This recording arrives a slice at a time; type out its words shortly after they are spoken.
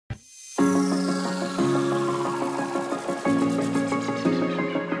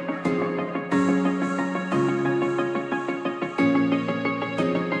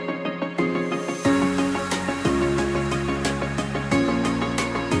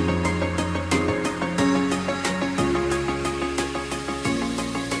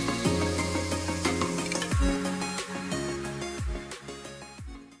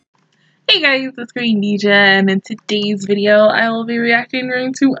guys, it's Queendija, and in today's video, I will be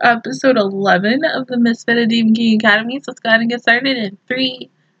reacting to episode 11 of the Misfit of Demon King Academy. So let's go ahead and get started in 3,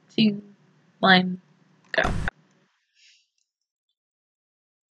 2, 1, go.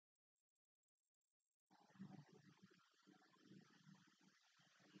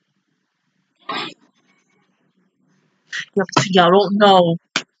 Y'all don't know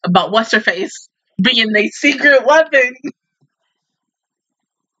about what's her face being a secret weapon.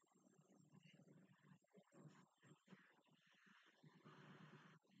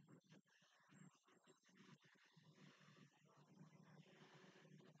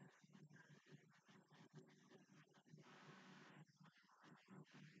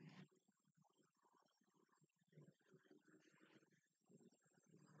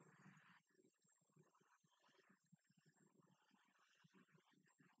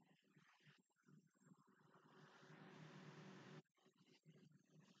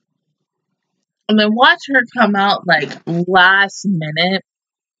 And then watch her come out like last minute.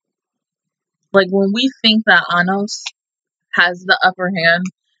 Like when we think that Anos has the upper hand,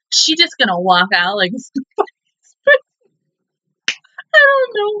 she just gonna walk out like I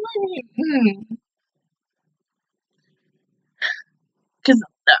don't know. I mean, because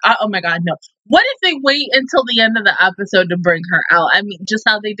oh my god, no. What if they wait until the end of the episode to bring her out? I mean, just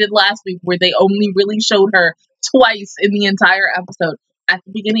how they did last week, where they only really showed her twice in the entire episode, at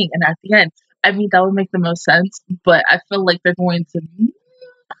the beginning and at the end. I mean, that would make the most sense, but I feel like they're going to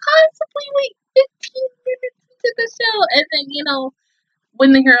possibly wait 15 minutes into the show, and then, you know,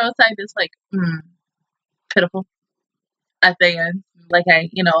 when the hero side is like, pitiful at the end. Like,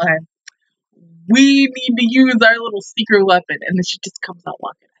 we need to use our little secret weapon, and then she just comes out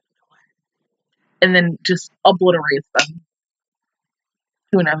walking out of nowhere. And then just obliterates them.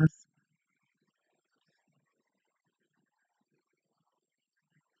 Who knows?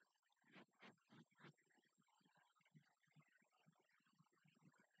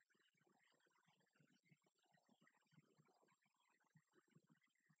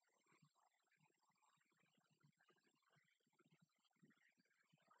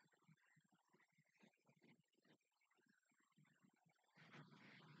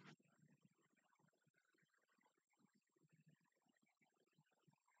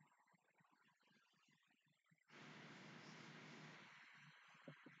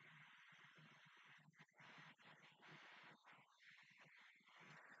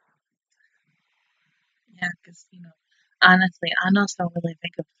 Yeah, because, you know, honestly, Anos don't really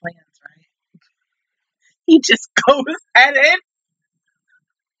think of plans, right? He just goes at it.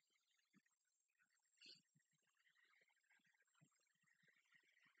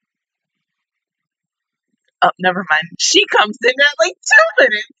 Oh, never mind. She comes in at like 2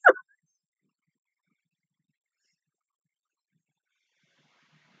 minutes.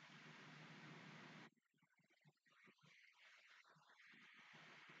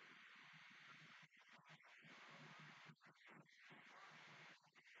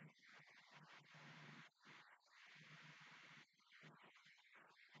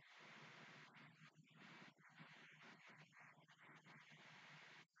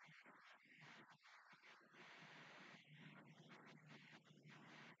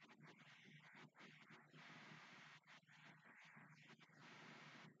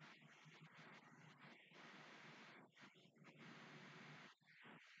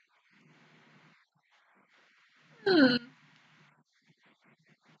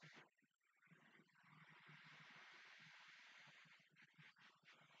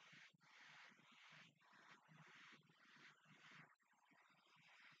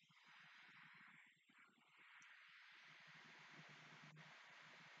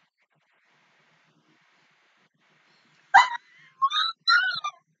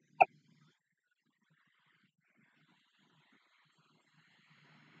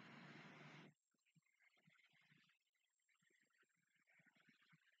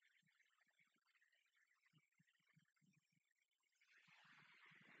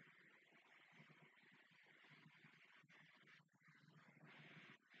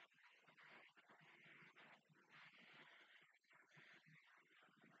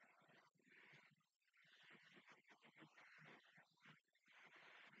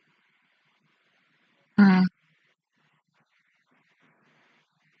 Mm.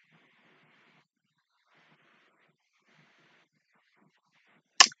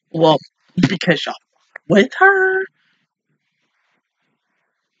 Well, because y'all with her.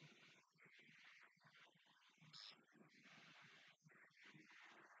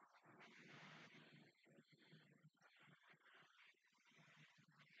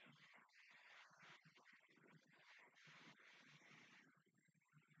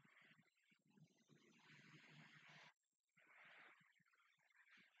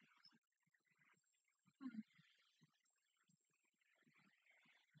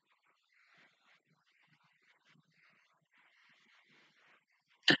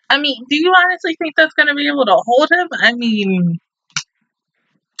 I mean, do you honestly think that's going to be able to hold him? I mean,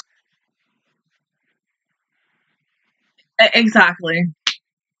 exactly.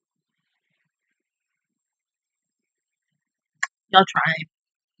 Y'all tried.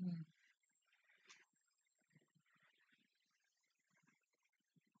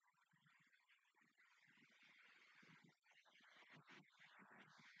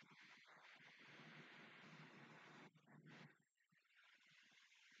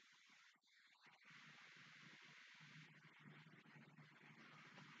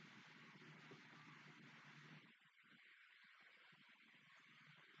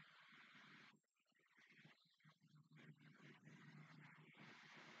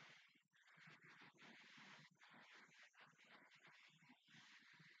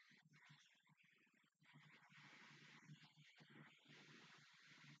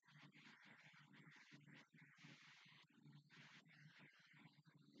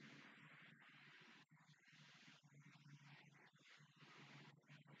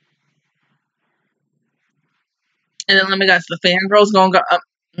 And then let me guess, the fangirl's gonna go up.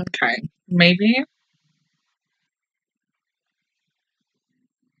 Okay, maybe.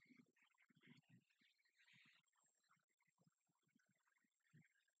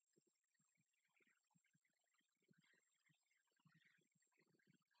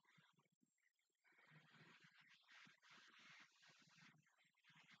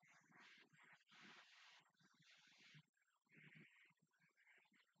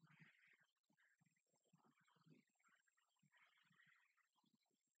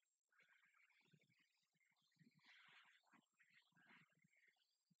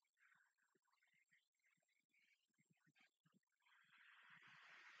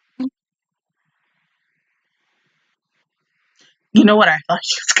 You know what I thought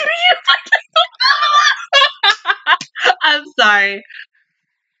she was gonna use? I'm sorry.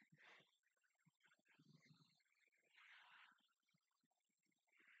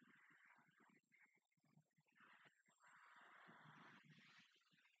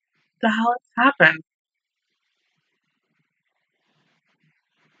 The hell has happened?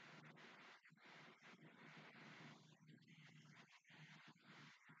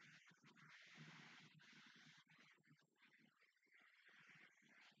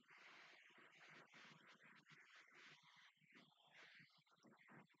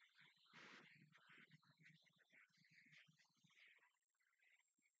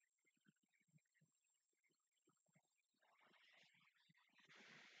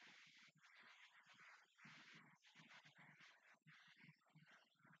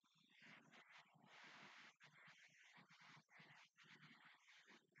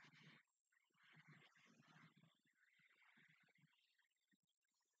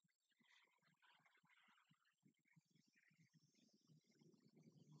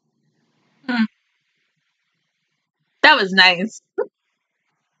 Hmm, that was nice.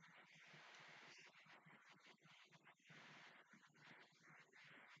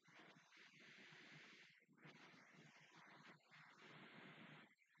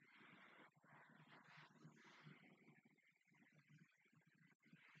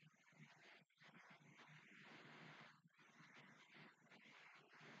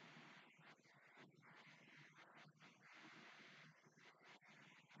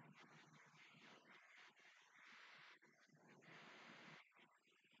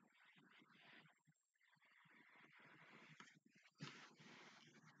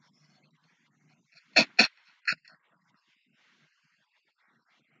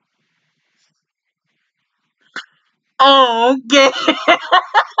 Oh, okay.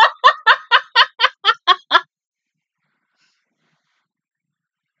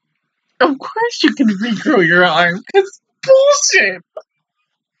 Of course you can regrow your arm, because bullshit.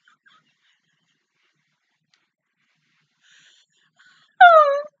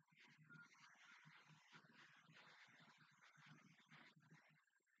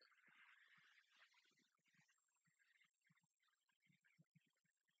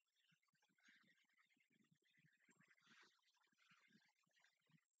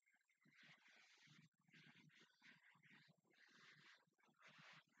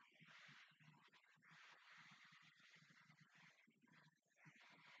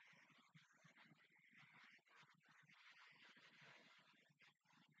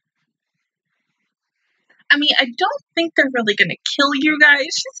 I mean, I don't think they're really gonna kill you guys.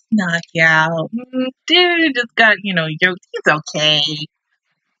 Just knock you out. Dude just got, yoked. He's okay.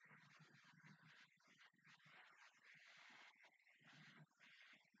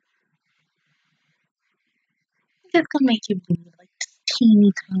 Just gonna make you bleed like just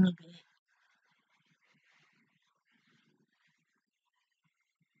teeny tiny bit.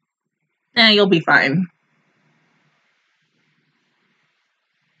 You'll be fine.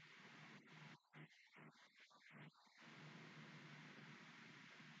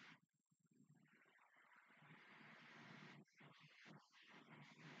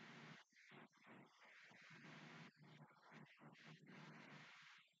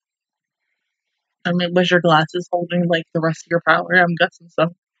 I mean, was your glasses holding, like, the rest of your power? I'm guessing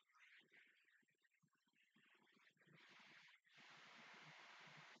so.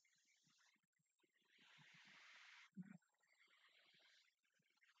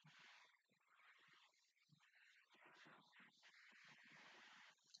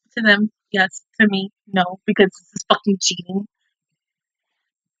 To them, yes. To me, no, because this is fucking cheating.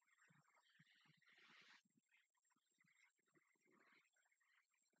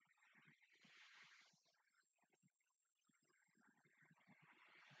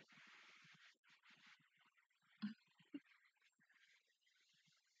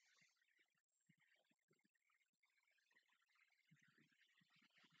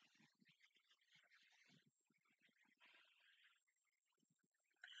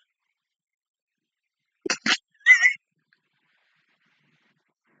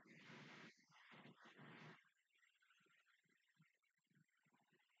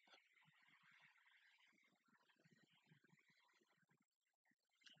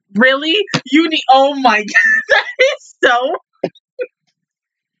 Really? You need. Oh my god, that is so.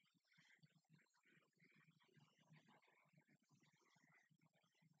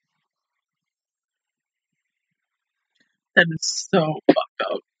 That is so fucked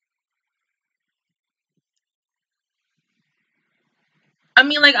up. I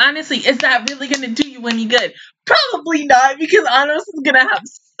mean, like, honestly, is that really gonna do you any good? Probably not, because Anos is gonna have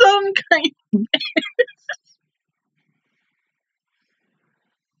some kind.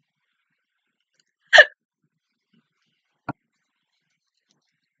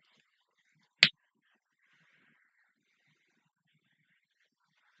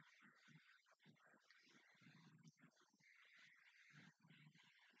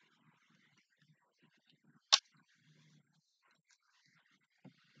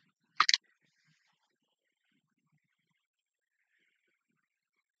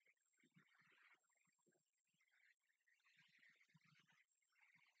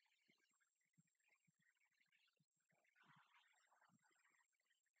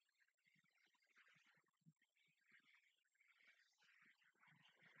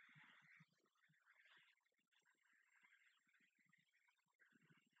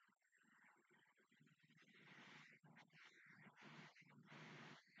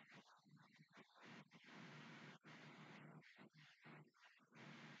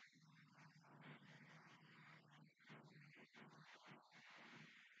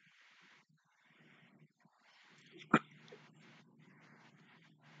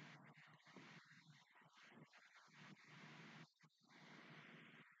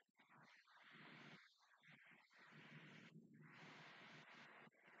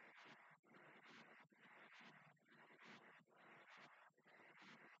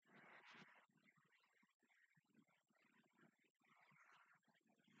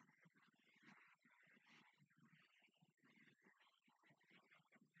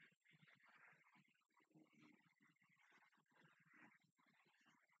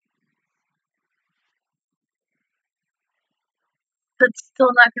 That's still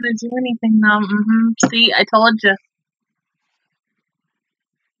not gonna do anything, though. See, I told you.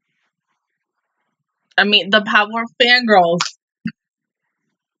 I mean, the power of fangirls.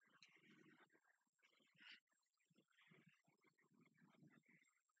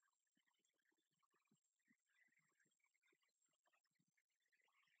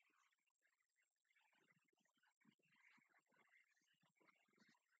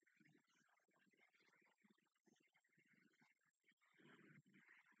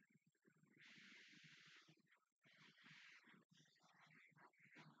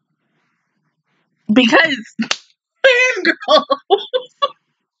 Because fangirl.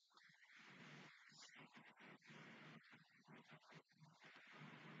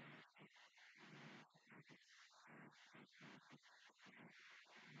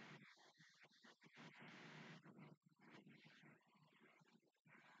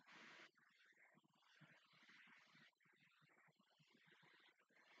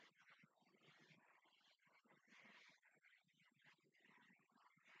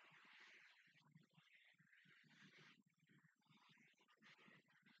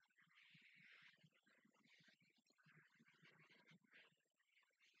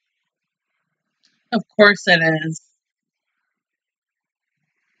 Of course it is.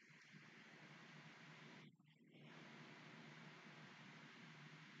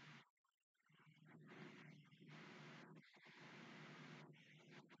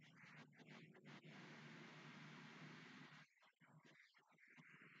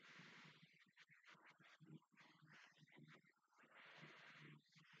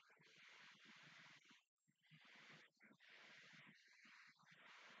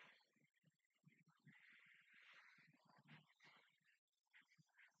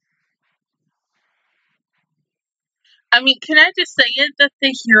 I mean, can I just say it that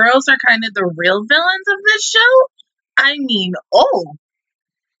the heroes are kind of the real villains of this show? I mean, oh,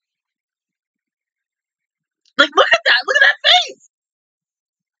 like look at that! Look at that face!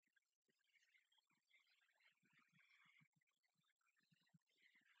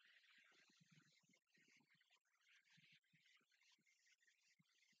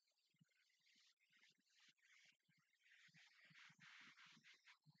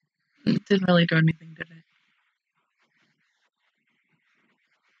 It didn't really do anything, did it?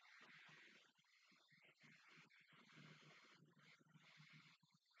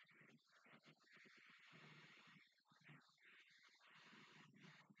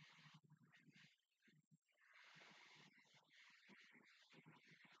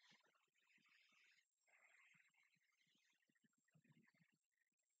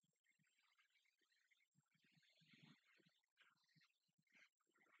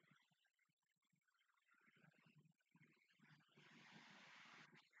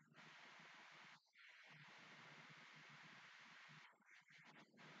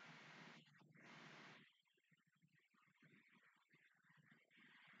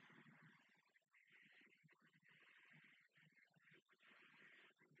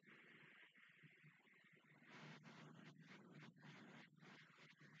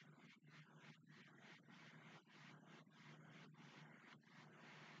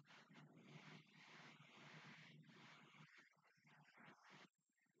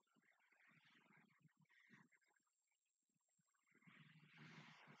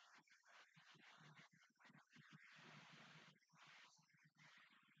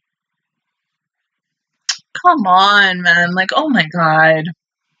 Come on, man! Like, oh my god!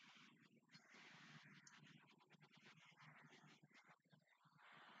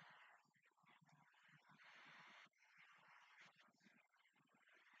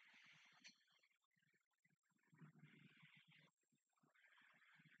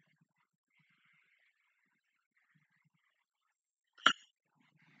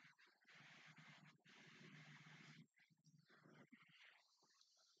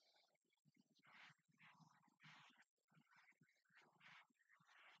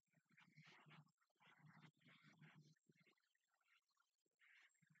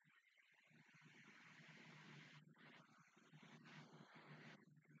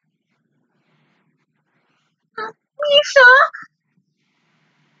 Misha!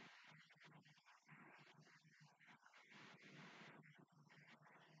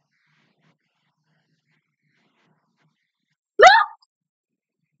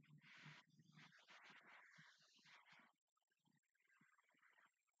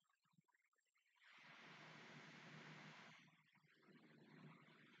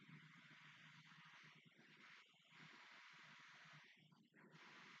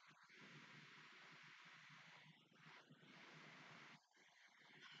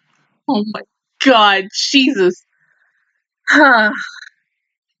 Oh my god, Jesus! Huh.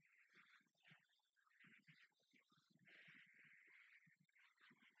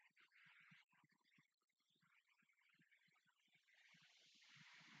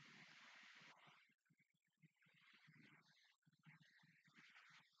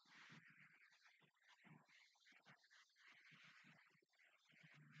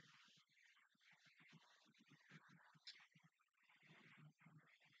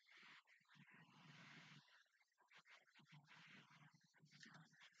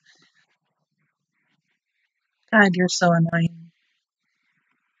 God, you're so annoying.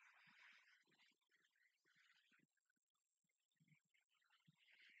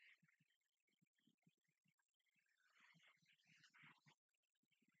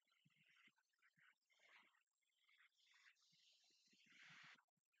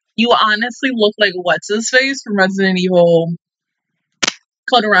 You honestly look like what's his face from Resident Evil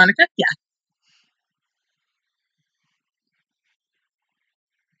Code Veronica? Yeah.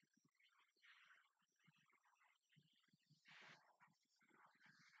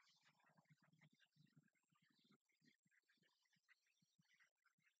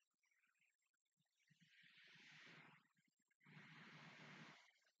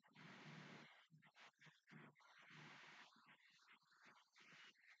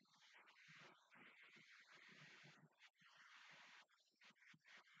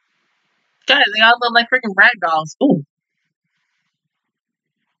 God, they all look like freaking rag dolls. Ooh.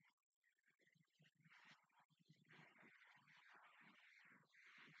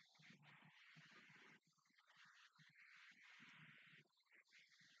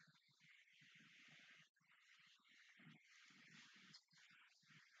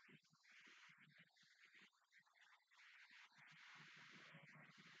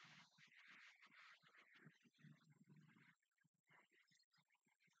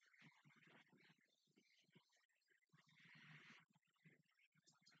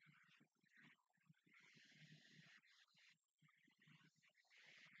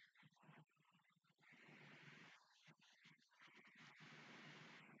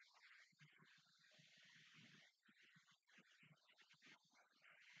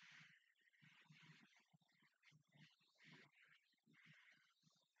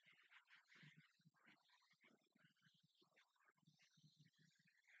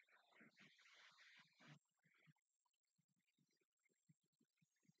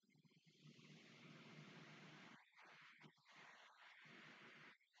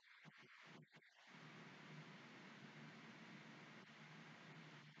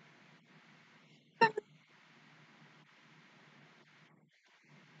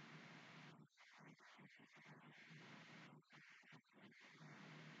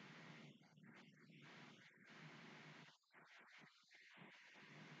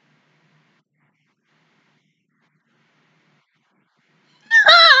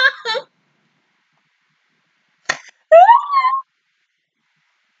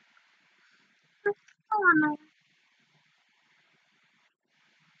 Eleanor.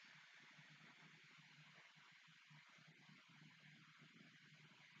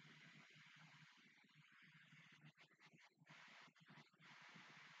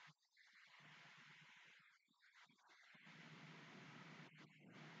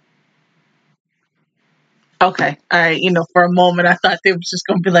 Okay, all right. You know, for a moment, I thought they was just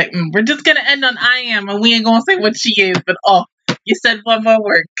gonna be like, "We're just gonna end on I am, and we ain't gonna say what she is." But oh, you said one more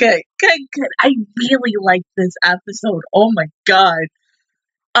word. Good, good, good. I really like this episode. Oh my god.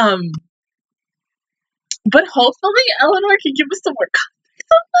 Um, but hopefully Eleanor can give us some more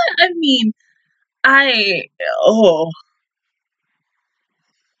context on that. I mean, I oh.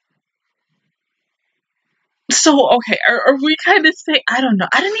 So okay, are we kind of say? I don't know.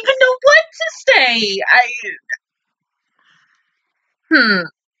 I don't even know what to say. Hmm.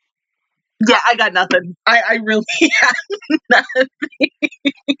 Yeah, I got nothing. I really have nothing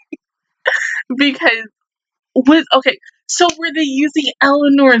because with okay. So were they using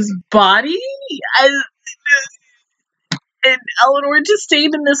Eleanor's body as and Eleanor just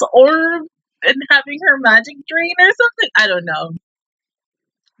stayed in this orb and having her magic drain or something? I don't know.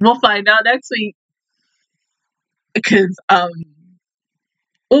 We'll find out next week because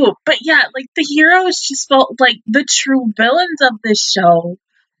oh, but yeah, like the heroes just felt like the true villains of this show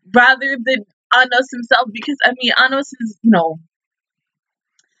rather than Anos himself because I mean Anos is, you know,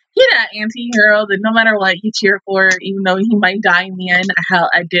 he's that anti-hero that no matter what you cheer for, even though he might die in the end. Hell,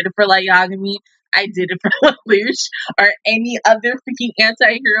 I did it for like Yagami, I did it for Lelouch, or any other freaking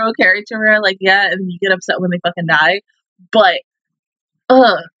anti-hero character where like, yeah, and you get upset when they fucking die. But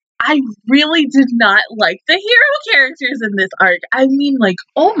I really did not like the hero characters in this arc. I mean, like,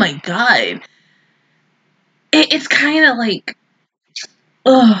 oh my god. It's kind of like,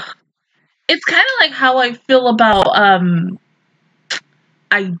 ugh. It's kind of like how I feel about,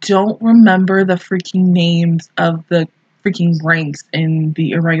 I don't remember the freaking names of the freaking ranks in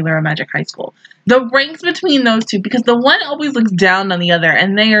the irregular Magic High School. The ranks between those two, because the one always looks down on the other,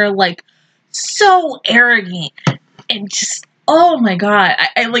 and they are, like, so arrogant and just, oh my god,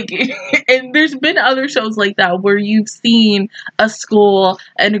 I like and there's been other shows like that where you've seen a school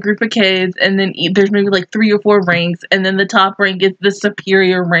and a group of kids and then there's maybe like 3 or 4 ranks and then the top rank is the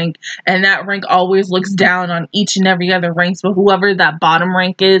superior rank and that rank always looks down on each and every other rank, but whoever that bottom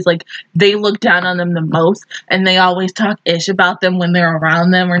rank is, like, they look down on them the most and they always talk ish about them when they're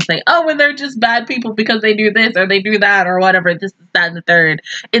around them or say, oh, well, they're just bad people because they do this or they do that or whatever, this, that, and the third.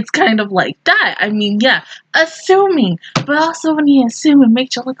 It's kind of like that. I mean, yeah, assuming, but also when you assume, it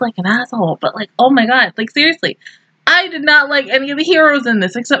makes you look like an asshole. But like, oh my god, like seriously, I did not like any of the heroes in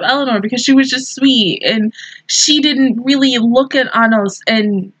this except Eleanor because she was just sweet and she didn't really look at Anos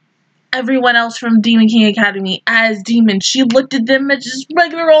and everyone else from Demon King Academy as demons. She looked at them as just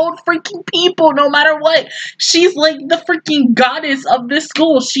regular old freaking people no matter what. She's like the freaking goddess of this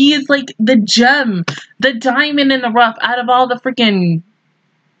school. She is like the gem, the diamond in the rough out of all the freaking,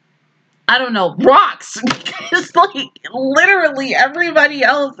 I don't know, rocks. Because, like, literally everybody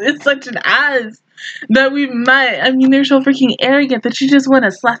else is such an ass that we've met. I mean, they're so freaking arrogant that you just want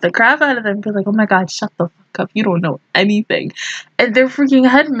to slap the crap out of them and be like, oh my god, shut the fuck up. You don't know anything. And their freaking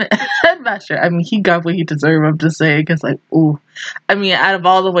headmaster, I mean, he got what he deserved, I'm just saying. Because, like, ooh. I mean, out of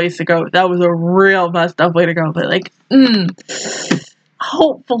all the ways to go, that was a real messed up way to go. But, like,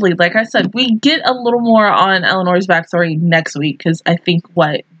 hopefully, like I said, we get a little more on Eleanor's backstory next week. Because I think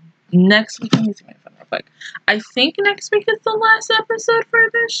next week, let me see my phone real quick. I think next week is the last episode for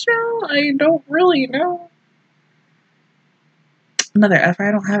this show. I don't really know. Mother effer,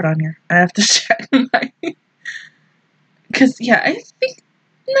 I don't have it on here. I have to check my... Because, yeah, I think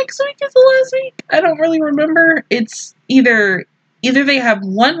next week is the last week. I don't really remember. It's either they have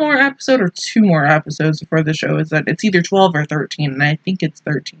 1 more episode or 2 more episodes before the show is that it's either 12 or 13, and I think it's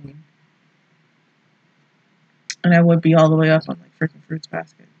 13. And I would be all the way up on, like, freaking Fruits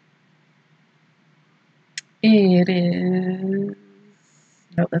Basket. It is...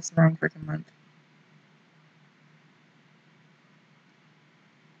 Nope, that's the wrong freaking month.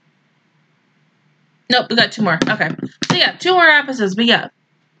 Nope, we got 2 more. Okay. So yeah, 2 more episodes, but yeah.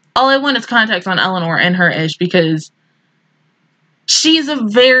 All I want is context on Eleanor and her ish because she's a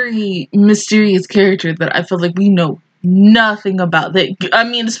very mysterious character that I feel like we know nothing about. That, I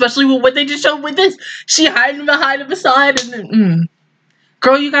mean, especially with what they just showed with this. She hiding behind a facade and then,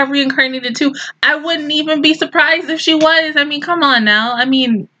 girl, you got reincarnated too. I wouldn't even be surprised if she was. I mean, come on now. I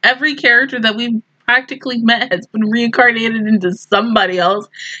mean, every character that we've practically met has been reincarnated into somebody else.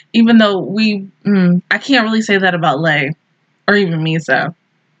 Even though I can't really say that about Lei. Or even Misa.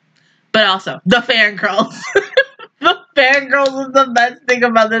 But also, the fangirls. The fangirls is the best thing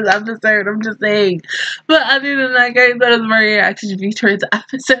about this episode. I'm just saying. But other than that, guys, that is my reaction towards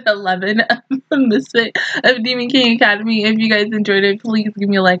episode 11 of Misfit of Demon King Academy. If you guys enjoyed it, please give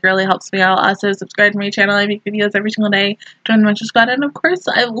me a like. It really helps me out. Also, subscribe to my channel. I make videos every single day. Join the Monster Squad. And of course,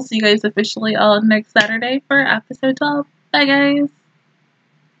 I will see you guys officially all next Saturday for episode 12. Bye, guys.